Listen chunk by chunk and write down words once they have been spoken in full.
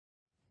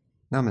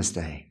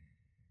Namaste.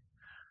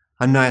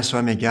 I'm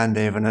Nayaswami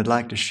Gyandev, and I'd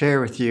like to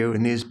share with you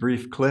in these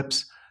brief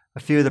clips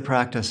a few of the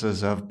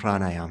practices of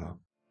pranayama.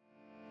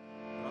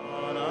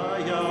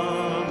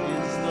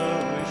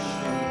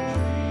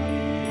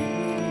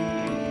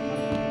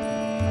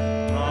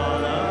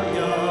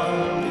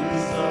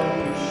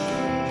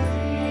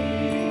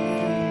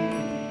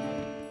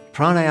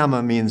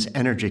 Pranayama means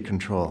energy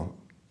control,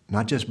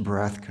 not just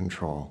breath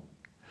control.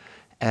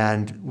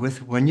 And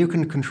when you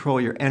can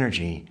control your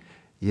energy,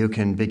 you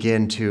can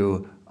begin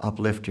to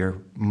uplift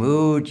your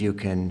mood, you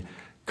can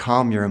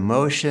calm your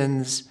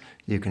emotions,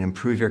 you can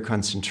improve your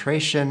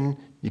concentration,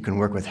 you can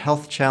work with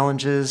health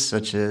challenges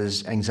such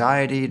as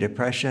anxiety,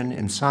 depression,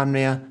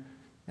 insomnia,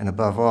 and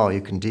above all, you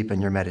can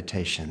deepen your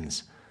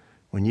meditations.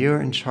 When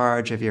you're in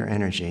charge of your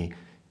energy,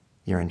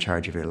 you're in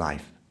charge of your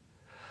life.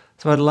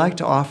 So I'd like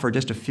to offer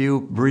just a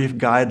few brief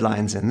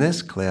guidelines in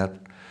this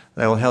clip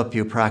that will help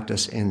you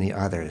practice in the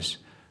others.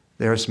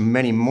 There's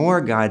many more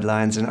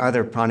guidelines and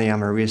other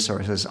pranayama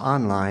resources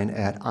online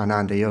at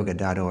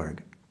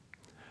anandayoga.org.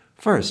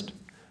 First,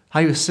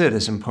 how you sit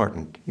is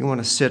important. You want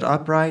to sit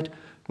upright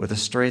with a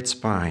straight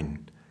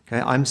spine.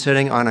 Okay? I'm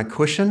sitting on a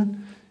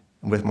cushion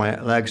with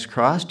my legs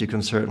crossed. You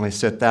can certainly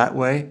sit that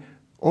way.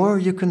 Or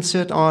you can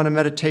sit on a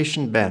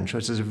meditation bench,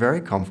 which is a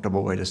very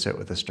comfortable way to sit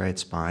with a straight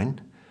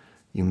spine.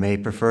 You may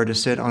prefer to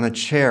sit on a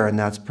chair, and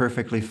that's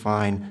perfectly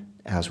fine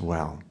as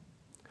well.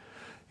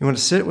 You want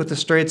to sit with a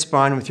straight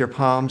spine with your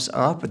palms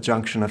up, a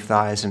junction of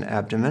thighs and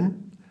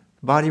abdomen,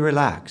 body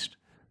relaxed.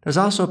 There's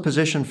also a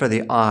position for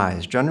the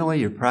eyes.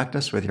 Generally, you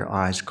practice with your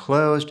eyes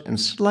closed and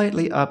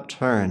slightly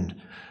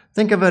upturned.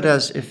 Think of it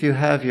as if you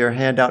have your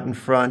hand out in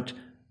front,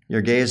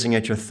 you're gazing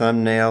at your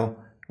thumbnail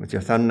with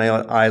your thumbnail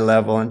at eye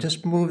level, and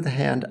just move the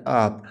hand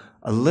up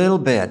a little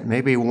bit,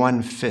 maybe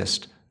one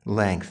fist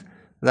length.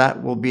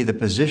 That will be the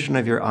position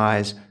of your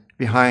eyes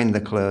behind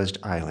the closed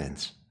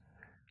eyelids.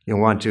 You'll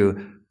want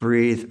to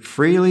breathe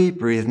freely,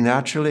 breathe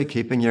naturally,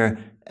 keeping your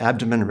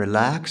abdomen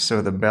relaxed, so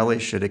the belly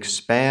should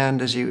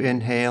expand as you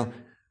inhale,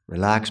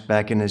 relax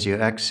back in as you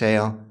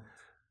exhale.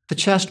 The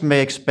chest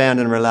may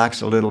expand and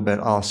relax a little bit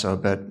also,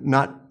 but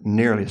not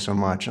nearly so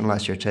much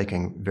unless you're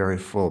taking very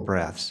full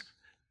breaths.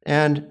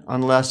 And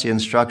unless the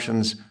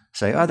instructions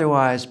say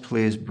otherwise,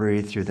 please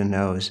breathe through the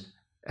nose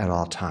at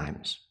all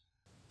times.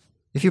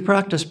 If you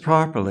practice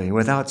properly,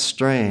 without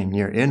strain,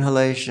 your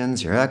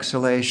inhalations, your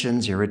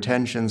exhalations, your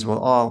retentions will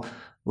all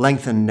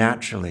lengthen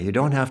naturally. You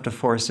don't have to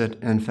force it.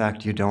 In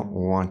fact, you don't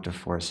want to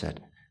force it.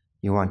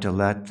 You want to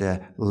let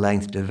the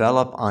length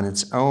develop on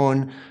its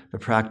own. The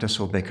practice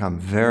will become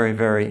very,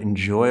 very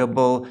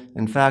enjoyable.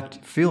 In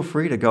fact, feel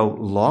free to go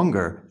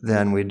longer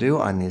than we do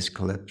on these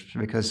clips,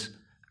 because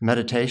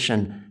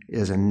meditation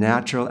is a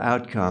natural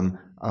outcome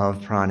of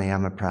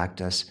pranayama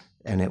practice,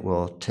 and it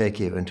will take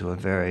you into a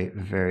very,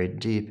 very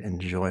deep and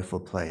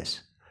joyful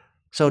place.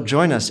 So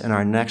join us in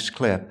our next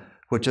clip,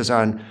 which is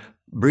on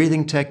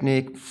breathing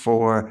technique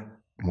for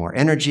more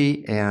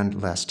energy and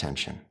less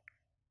tension.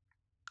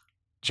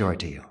 Joy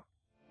to you.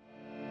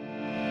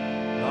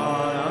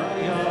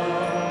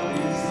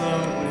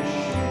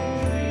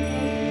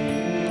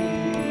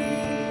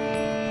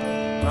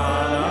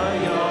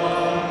 Pranayama